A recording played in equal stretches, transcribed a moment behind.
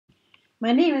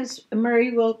My name is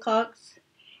Marie Wilcox,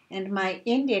 and my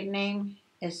Indian name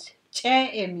is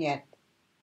Che Imyat.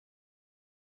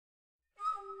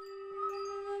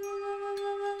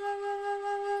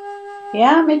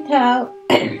 Yamitau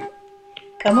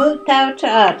Kamutau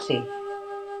Taati.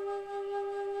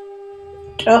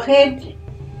 Trochid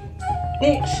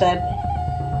Dixad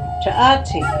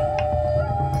Taati.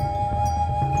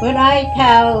 When I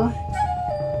tau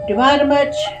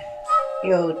Dumadamach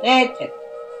Yo Dete.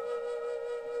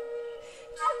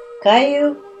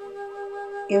 Kayu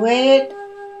Iwait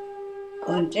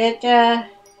Conjeta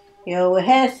Yo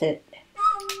Hesit.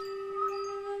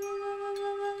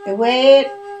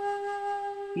 Iwait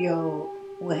Yo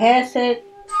Hesit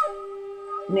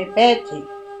Nipeti.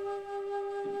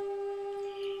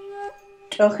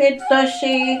 Trochid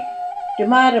Toshi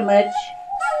Dumadamach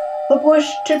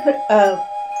Pupush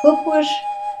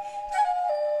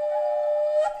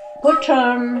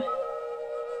Putron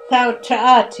Tau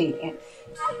Taati.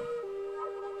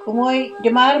 Kumoi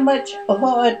Dumadamach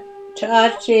Ahoad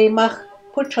Taati Mach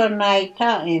Putronai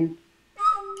Tain.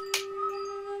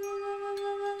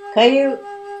 Kayu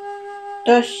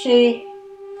Toshi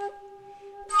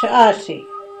Taati.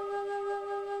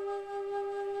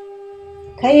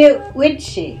 Kayu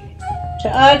Witsi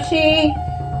Taati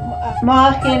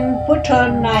Markin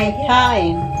Putronai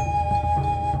Tain.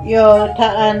 Yo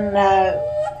Taan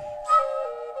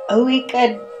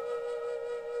Awikad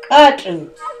Katu.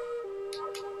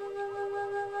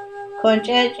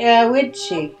 Conjeja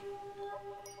Witsi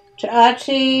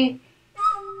Taati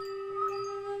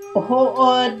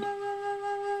Hood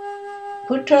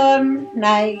Putron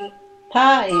Nai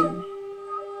Tain.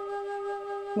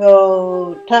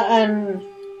 Yo Taan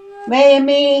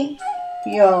Maymi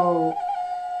Yo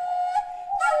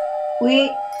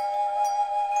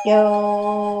Yo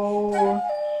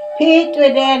Pete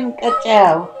Widen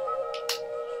Kachau.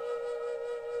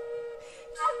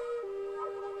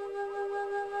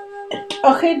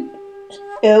 Ochid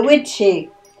Witsi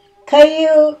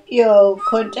Kayu Yo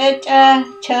Conjeja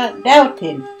Chat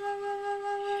Doubtin.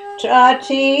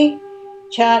 Taati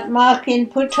Chat Markin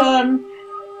Putron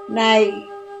Nai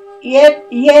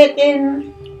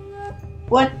Yedin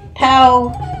What Tau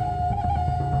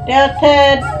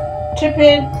Delta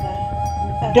Trippin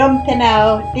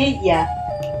Dumpinau Diya.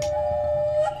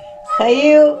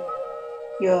 Kayu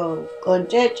Yo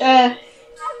Conjeja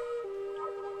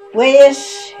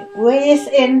Wayes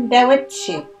in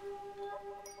Dawitsi.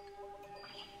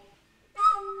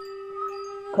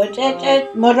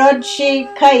 Conjeja Morodshi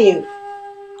Kayu.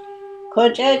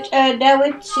 Conjeja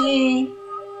Dawitsi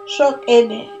Shokid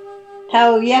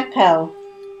Tau Yakau.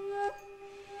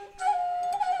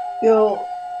 Yo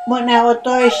Muna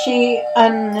Otoishi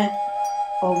an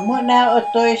Muna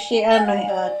Otoishi an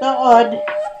Tood.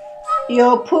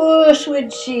 Yo Push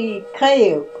Witsi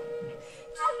Kayu.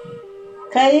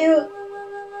 Kayu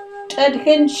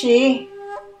Tadkinshi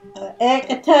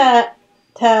Ekata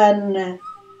Tan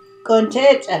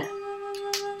Conjeja.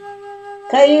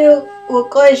 Kayu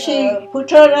Wukoishi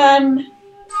Putoran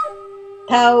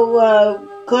Tau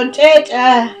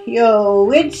Conjeja Yo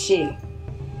Witsi.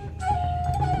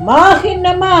 Markin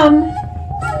the Mam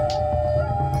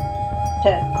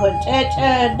Ta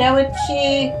Conjeja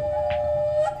Dawitsi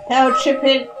Tau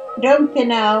Trippin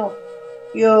Dumpinau.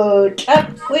 Yo Tap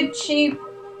Witsi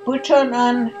Puton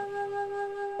on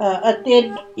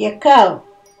Atid Yakau.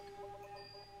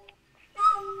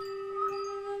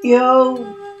 Yo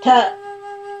Ta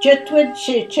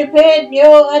Jutwitsi Chipid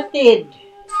Yo Atid.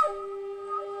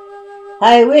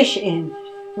 I wish in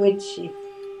Witsi.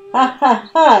 Ha ha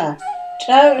ha.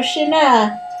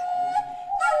 Taushina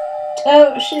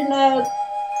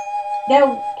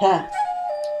Delta.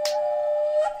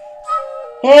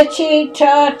 Hechi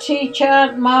Taati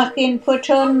Chat Markin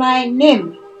Puton my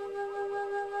Nim.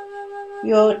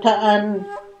 Yo Taan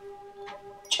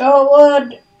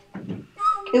Chowad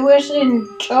Kiwisin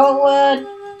Chowad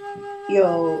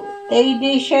Yo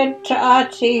Dadisha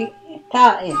Taati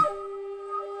Tain.